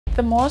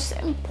The most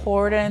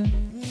important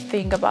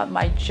thing about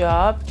my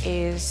job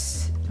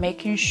is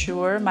making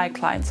sure my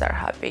clients are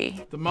happy.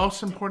 The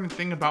most important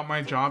thing about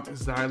my job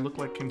is that I look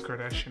like Kim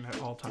Kardashian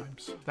at all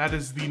times. That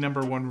is the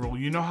 #1 rule.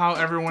 You know how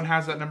everyone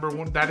has that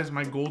 #1? That is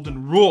my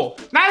golden rule.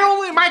 Not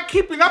only am I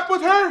keeping up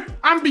with her,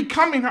 I'm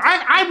becoming her.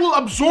 I will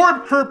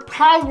absorb her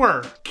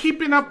power.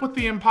 Keeping up with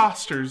the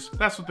imposters.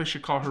 That's what they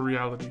should call her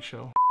reality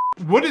show.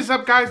 What is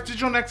up, guys?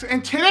 DigitalNex,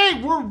 and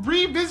today we're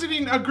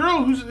revisiting a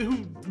girl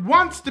who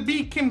wants to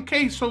be Kim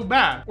K so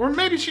bad. Or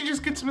maybe she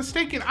just gets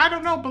mistaken. I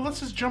don't know, but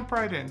let's just jump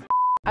right in.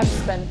 I've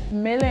spent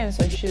millions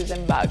on shoes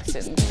and bags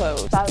and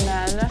clothes.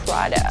 Balmain,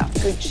 Prada,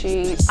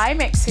 Gucci. I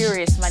make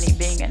serious money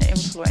being an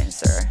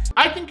influencer.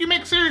 I think you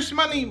make serious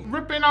money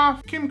ripping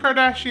off Kim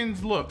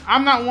Kardashian's look.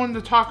 I'm not one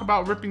to talk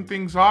about ripping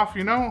things off,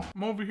 you know?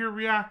 I'm over here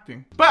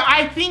reacting. But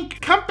I think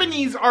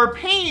companies are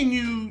paying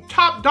you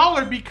top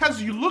dollar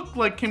because you look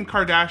like Kim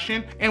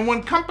Kardashian. And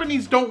when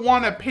companies don't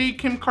want to pay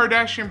Kim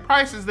Kardashian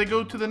prices, they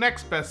go to the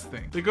next best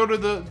thing. They go to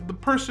the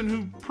person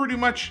who pretty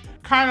much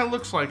kind of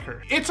looks like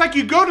her. It's like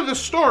you go to the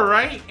store,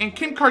 right? And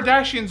Kim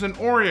Kardashian's an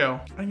Oreo.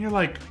 And you're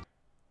like,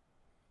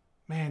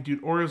 man,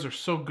 dude, Oreos are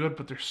so good,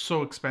 but they're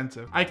so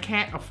expensive. I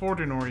can't afford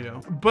an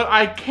Oreo. But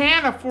I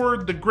can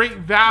afford the great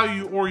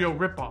value Oreo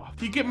ripoff.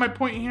 Do you get my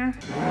point here?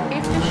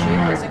 If the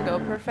shoot doesn't go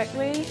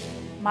perfectly,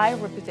 my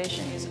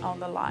reputation is on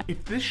the line.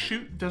 If this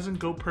shoot doesn't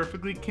go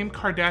perfectly, Kim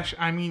Kardashian,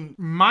 I mean,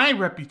 my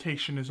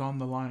reputation is on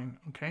the line,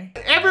 okay?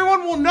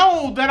 Everyone will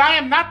know that I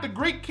am not the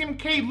great Kim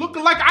K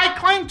looking like I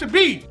claim to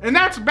be. And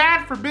that's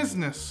bad for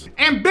business.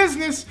 And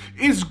business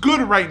is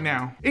good right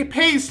now. It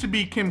pays to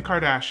be Kim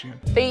Kardashian.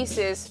 This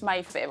is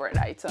my favorite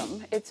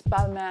item. It's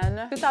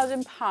Balmain,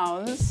 2,000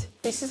 pounds.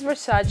 This is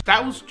Versace.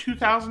 That was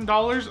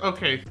 $2,000?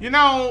 Okay. You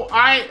know,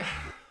 I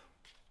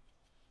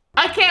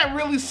can't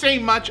really say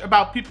much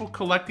about people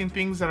collecting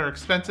things that are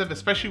expensive,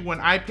 especially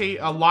when I pay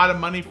a lot of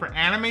money for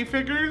anime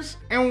figures.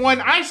 And when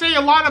I say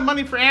a lot of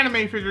money for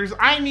anime figures,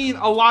 I mean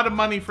a lot of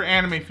money for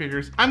anime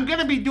figures. I'm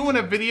gonna be doing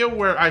a video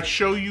where I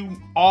show you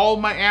all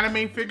my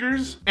anime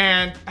figures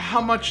and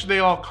how much they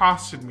all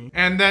costed me.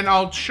 And then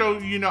I'll show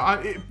you,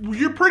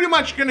 you're pretty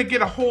much gonna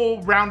get a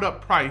whole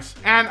roundup price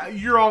and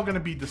you're all gonna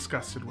be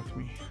disgusted with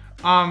me.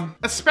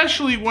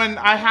 Especially when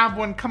I have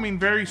one coming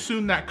very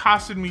soon that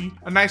costed me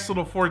a nice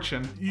little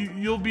fortune.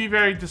 You'll be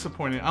very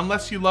disappointed.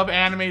 Unless you love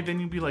anime, then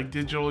you'll be like,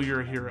 Digital,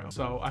 you're a hero.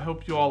 So I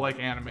hope you all like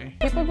anime.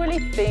 People really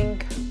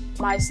think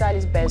my style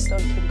is based on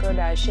Kim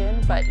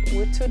Kardashian, but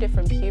we're two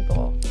different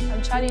people.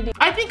 I'm Charlie.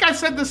 I think I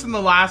said this in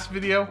the last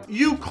video.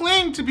 You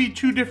claim to be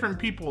two different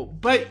people,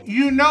 but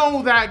you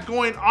know that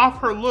going off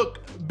her look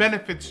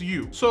benefits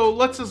you. So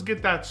let's just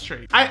get that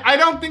straight. I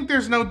don't think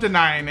there's no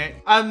denying it,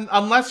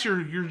 unless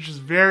you're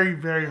just very,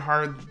 very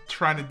hard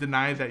trying to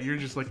deny that. You're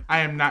just like, I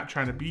am not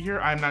trying to be here.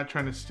 I'm not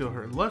trying to steal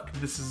her look.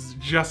 This is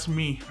just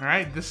me, all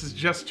right? This is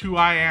just who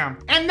I am.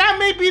 And that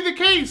may be the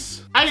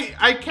case.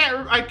 I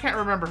can't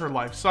remember her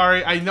life.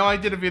 Sorry, I know I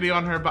did a video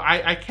on her, but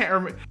I can't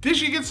remember. Did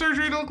she get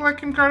surgery to look like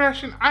Kim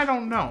Kardashian? I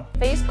don't know.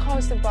 These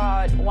cost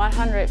about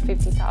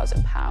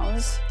 150,000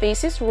 pounds.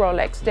 This is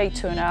Rolex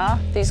Daytona.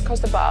 These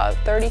cost about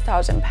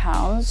 30,000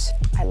 pounds.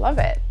 I love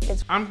it.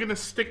 I'm gonna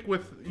stick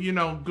with,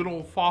 good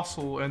old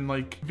Fossil and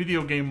like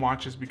video game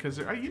watches because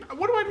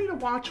what do I need a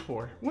watch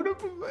for?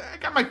 I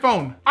got my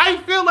phone. I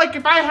feel like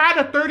if I had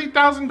a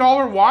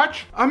 $30,000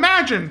 watch,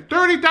 imagine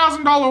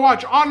 $30,000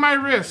 watch on my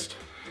wrist.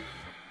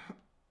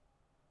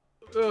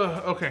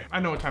 Okay, I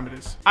know what time it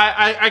is.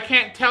 I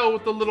can't tell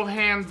with the little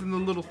hands and the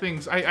little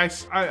things.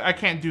 I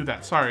can't do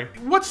that, sorry.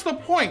 What's the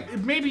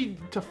point? Maybe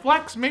to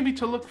flex, maybe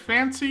to look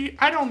fancy?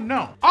 I don't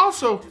know.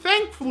 Also,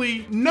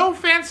 thankfully, no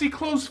fancy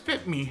clothes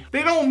fit me.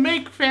 They don't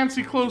make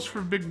fancy clothes for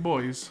big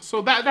boys.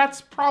 So that's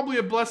probably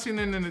a blessing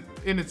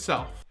in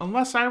itself.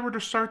 Unless I were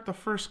to start the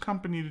first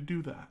company to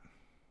do that.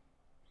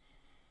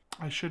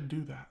 I should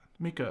do that.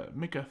 Make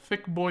a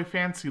thick boy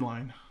fancy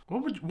line.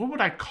 What would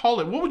I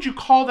call it? What would you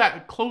call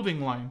that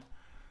clothing line?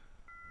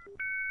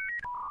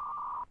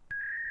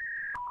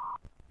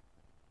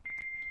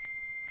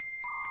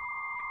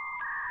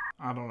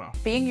 I don't know.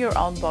 Being your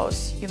own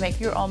boss, you make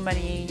your own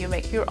money, you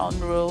make your own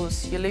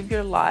rules, you live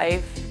your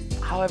life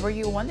however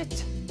you want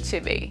it to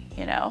be,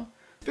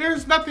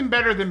 There's nothing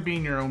better than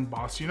being your own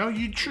boss,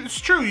 It's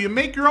true, you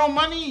make your own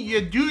money, you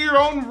do your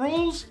own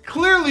rules.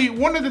 Clearly,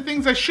 one of the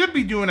things I should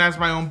be doing as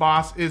my own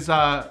boss is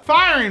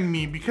firing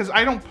me because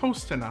I don't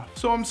post enough.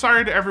 So I'm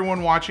sorry to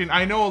everyone watching.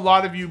 I know a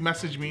lot of you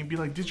message me and be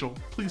like, Digital,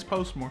 please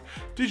post more.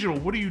 Digital,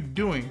 what are you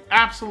doing?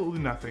 Absolutely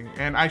nothing.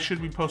 And I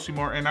should be posting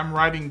more, and I'm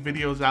writing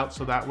videos out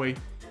so that way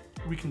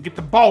we can get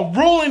the ball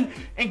rolling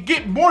and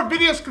get more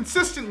videos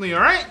consistently,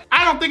 all right?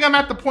 I don't think I'm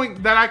at the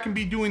point that I can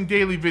be doing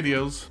daily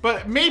videos,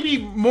 but maybe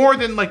more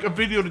than like a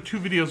video to 2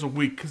 videos a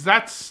week, because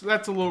that's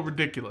a little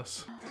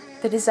ridiculous.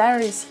 The designer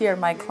is here,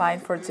 my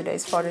client, for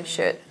today's photo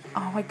shoot.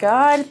 Oh my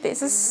God,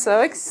 this is so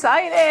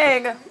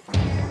exciting.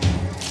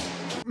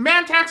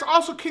 Mantax,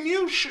 also, can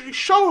you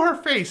show her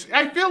face?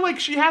 I feel like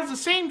she has the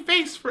same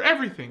face for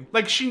everything.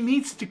 Like she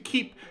needs to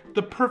keep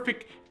the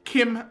perfect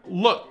Kim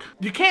look.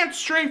 You can't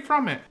stray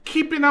from it.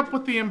 Keeping Up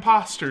with the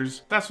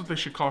Imposters. That's what they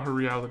should call her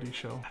reality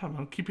show. I don't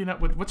know, Keeping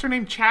Up with, what's her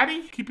name?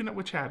 Chatty? Keeping Up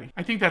with Chatty.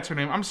 I think that's her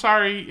name. I'm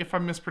sorry if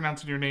I'm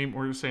mispronouncing your name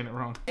or saying it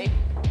wrong.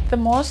 The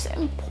most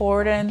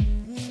important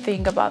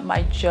thing about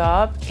my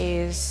job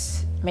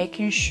is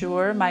making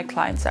sure my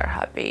clients are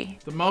happy.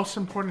 The most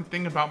important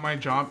thing about my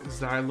job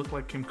is that I look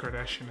like Kim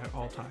Kardashian at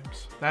all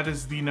times. That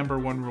is the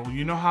 #1 rule.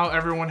 You know how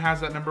everyone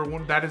has that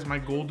 #1? That is my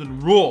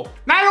golden rule.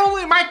 Not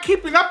only am I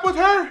keeping up with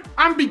her,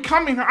 I'm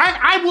becoming her.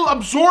 I will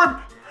absorb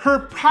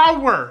her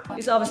power.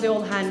 It's obviously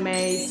all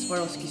handmade,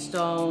 Swarovski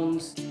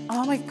stones.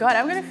 Oh my God,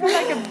 I'm gonna feel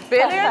like $1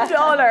 billion.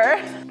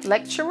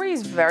 Luxury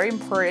is very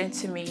important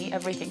to me.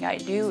 Everything I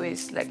do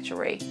is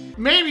luxury.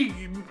 Maybe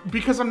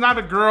because I'm not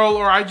a girl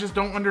or I just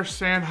don't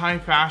understand high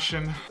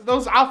fashion.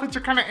 Those outfits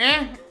are kind of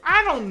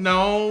I don't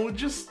know,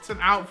 just an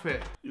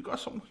outfit. You got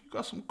some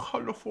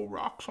colorful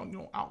rocks on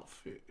your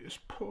outfit. It's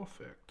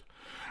perfect.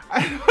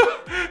 Like,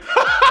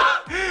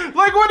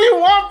 what do you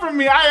want from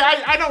me?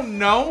 I don't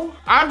know.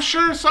 I'm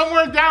sure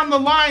somewhere down the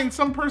line,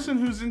 some person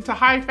who's into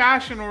high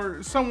fashion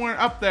or somewhere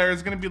up there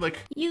is gonna be like,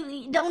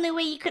 the only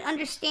way you could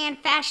understand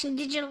fashion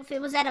digital if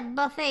it was at a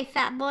buffet,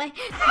 fat boy.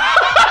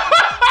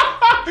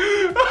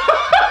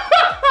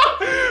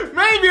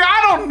 Maybe,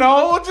 I don't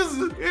know.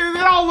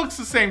 It all looks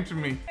the same to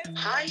me.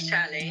 Hi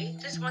Sally,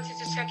 just wanted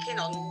to check in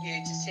on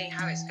you to see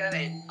how it's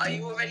going. Are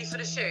you all ready for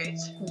the shoot?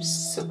 I'm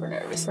super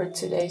nervous for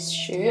today's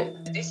shoot.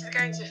 This is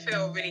going to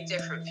feel really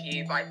different for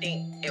you, but I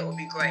think it will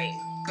be great.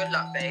 Good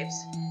luck, babes.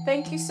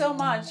 Thank you so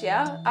much,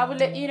 yeah? I will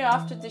let you know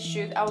after the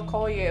shoot. I will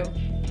call you.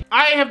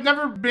 I have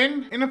never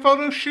been in a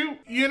photo shoot.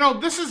 You know,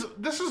 this is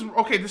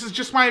okay, this is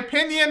just my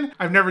opinion.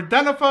 I've never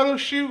done a photo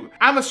shoot.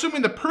 I'm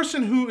assuming the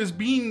person who is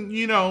being,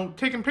 you know,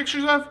 taken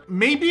pictures of,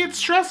 maybe it's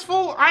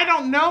stressful. I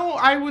don't know.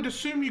 I would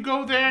assume you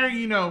go there,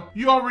 you know,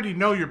 you already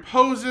know your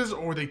poses,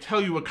 or they tell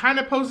you what kind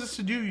of poses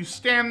to do. You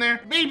stand there.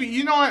 Maybe,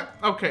 you know what?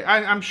 Okay,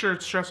 I'm sure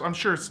it's stressful. I'm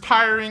sure it's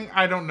tiring.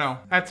 I don't know.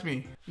 That's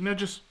me. You know,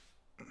 just...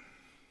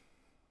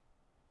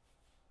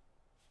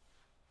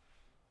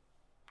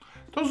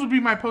 Those would be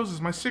my poses,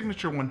 my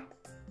signature one.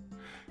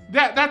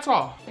 That's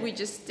all. We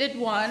just did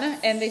one,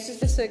 and this is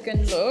the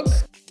second look.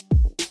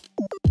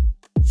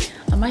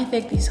 I might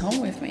take these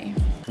home with me.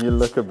 You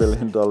look $1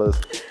 billion.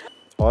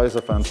 Eyes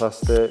are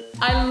fantastic.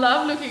 I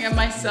love looking at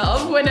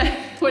myself when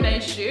I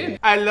shoot.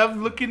 I love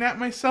looking at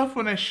myself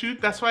when I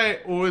shoot. That's why I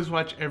always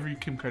watch every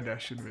Kim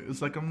Kardashian video.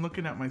 It's like I'm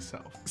looking at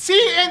myself.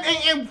 See,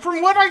 and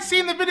from what I see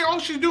in the video, all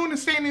she's doing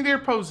is standing there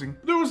posing.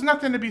 There was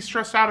nothing to be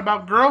stressed out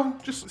about, girl.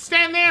 Just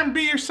stand there and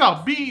be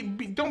yourself.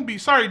 Don't be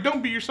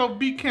yourself,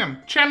 be Kim.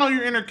 Channel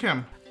your inner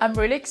Kim. I'm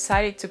really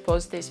excited to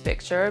post this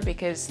picture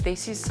because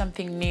this is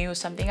something new,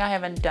 something I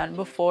haven't done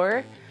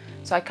before.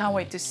 So I can't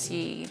wait to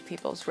see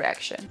people's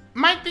reaction.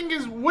 My thing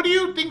is, what do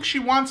you think she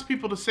wants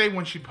people to say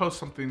when she posts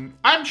something?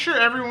 I'm sure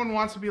everyone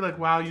wants to be like,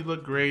 wow, you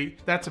look great.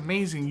 That's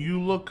amazing.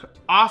 You look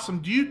awesome.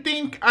 Do you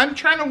think, I'm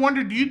trying to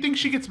wonder, do you think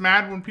she gets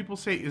mad when people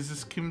say, is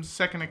this Kim's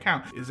second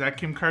account? Is that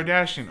Kim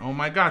Kardashian? Oh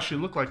my gosh, you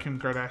look like Kim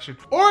Kardashian.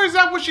 Or is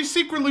that what she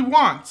secretly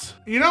wants?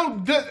 You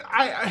know,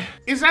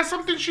 is that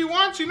something she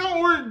wants, you know,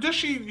 or does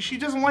she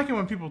doesn't like it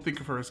when people think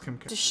of her as Kim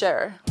Kardashian? To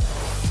share.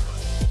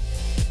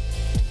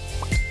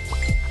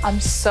 I'm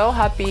so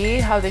happy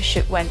how the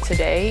shoot went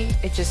today.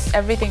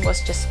 Everything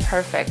was just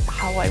perfect,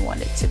 how I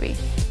want it to be.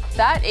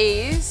 That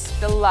is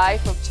the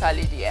life of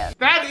Charlie Dien.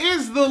 That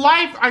is the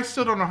life, I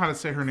still don't know how to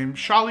say her name.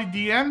 Charlie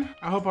Dien?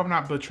 I hope I'm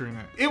not butchering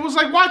it. It was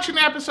like watching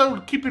an episode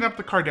of Keeping Up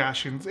the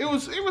Kardashians.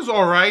 It was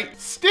all right.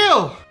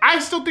 Still, I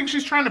still think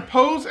she's trying to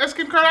pose as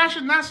Kim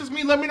Kardashian. That's just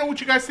me. Let me know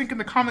what you guys think in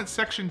the comment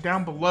section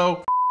down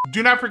below.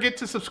 Do not forget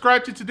to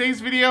subscribe to today's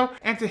video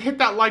and to hit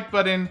that like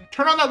button.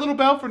 Turn on that little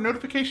bell for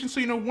notifications so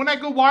you know when I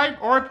go live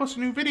or I post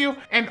a new video.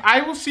 And I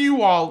will see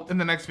you all in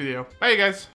the next video. Bye, you guys.